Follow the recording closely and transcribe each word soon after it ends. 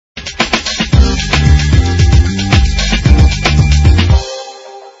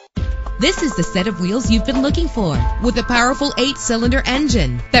This is the set of wheels you've been looking for, with a powerful 8-cylinder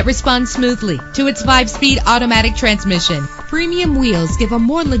engine that responds smoothly to its 5-speed automatic transmission. Premium wheels give a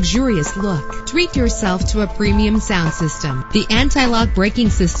more luxurious look. Treat yourself to a premium sound system. The anti-lock braking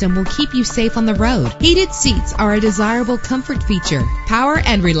system will keep you safe on the road. Heated seats are a desirable comfort feature. Power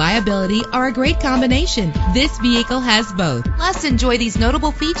and reliability are a great combination. This vehicle has both. Plus, enjoy these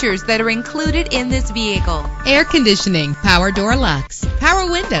notable features that are included in this vehicle: air conditioning, power door locks, power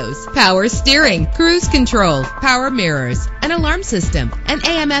windows, power steering, cruise control, power mirrors, an alarm system, an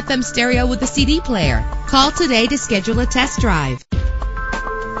AM/FM stereo with a CD player. Call today to schedule a test drive.